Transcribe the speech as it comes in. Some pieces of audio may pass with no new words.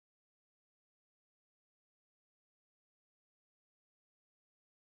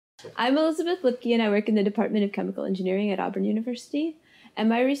I'm Elizabeth Lipke, and I work in the Department of Chemical Engineering at Auburn University. And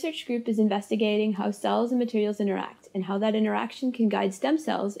my research group is investigating how cells and materials interact and how that interaction can guide stem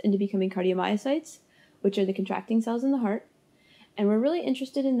cells into becoming cardiomyocytes, which are the contracting cells in the heart. And we're really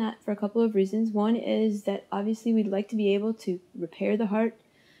interested in that for a couple of reasons. One is that obviously we'd like to be able to repair the heart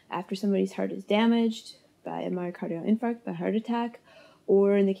after somebody's heart is damaged by a myocardial infarct, by heart attack,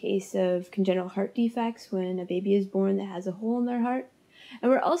 or in the case of congenital heart defects when a baby is born that has a hole in their heart. And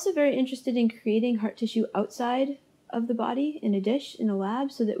we're also very interested in creating heart tissue outside of the body in a dish in a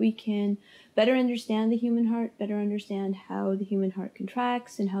lab so that we can better understand the human heart, better understand how the human heart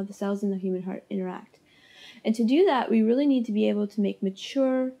contracts and how the cells in the human heart interact. And to do that, we really need to be able to make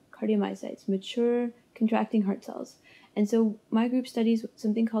mature cardiomyocytes, mature contracting heart cells. And so my group studies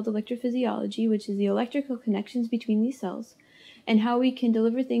something called electrophysiology, which is the electrical connections between these cells, and how we can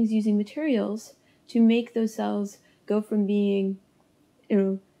deliver things using materials to make those cells go from being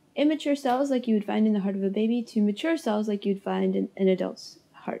immature cells like you would find in the heart of a baby to mature cells like you'd find in an adult's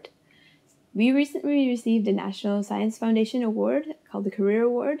heart. We recently received a National Science Foundation award called the CAREER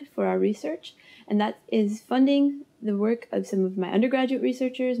Award for our research, and that is funding the work of some of my undergraduate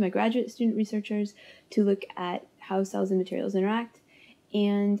researchers, my graduate student researchers, to look at how cells and materials interact,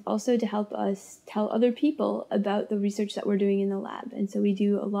 and also to help us tell other people about the research that we're doing in the lab. And so we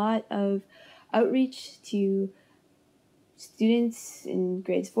do a lot of outreach to students in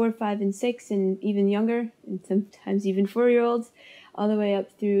grades 4, 5, and 6, and even younger, and sometimes even 4-year-olds, all the way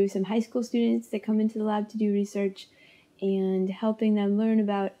up through some high school students that come into the lab to do research, and helping them learn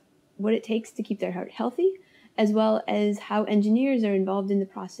about what it takes to keep their heart healthy, as well as how engineers are involved in the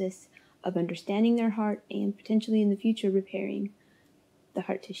process of understanding their heart and potentially in the future repairing the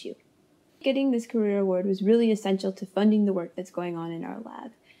heart tissue. Getting this CAREER Award was really essential to funding the work that's going on in our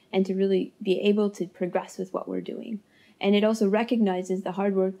lab and to really be able to progress with what we're doing. And it also recognizes the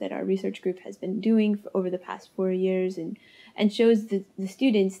hard work that our research group has been doing over the past 4 years, and shows the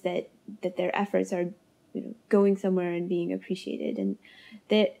students that their efforts are going somewhere and being appreciated. And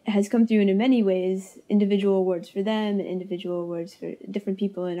that has come through in many ways, individual awards for them and individual awards for different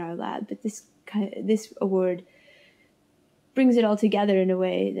people in our lab. But this award brings it all together in a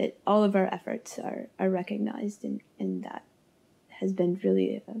way that all of our efforts are recognized, and that has been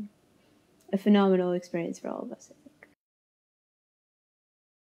really a phenomenal experience for all of us.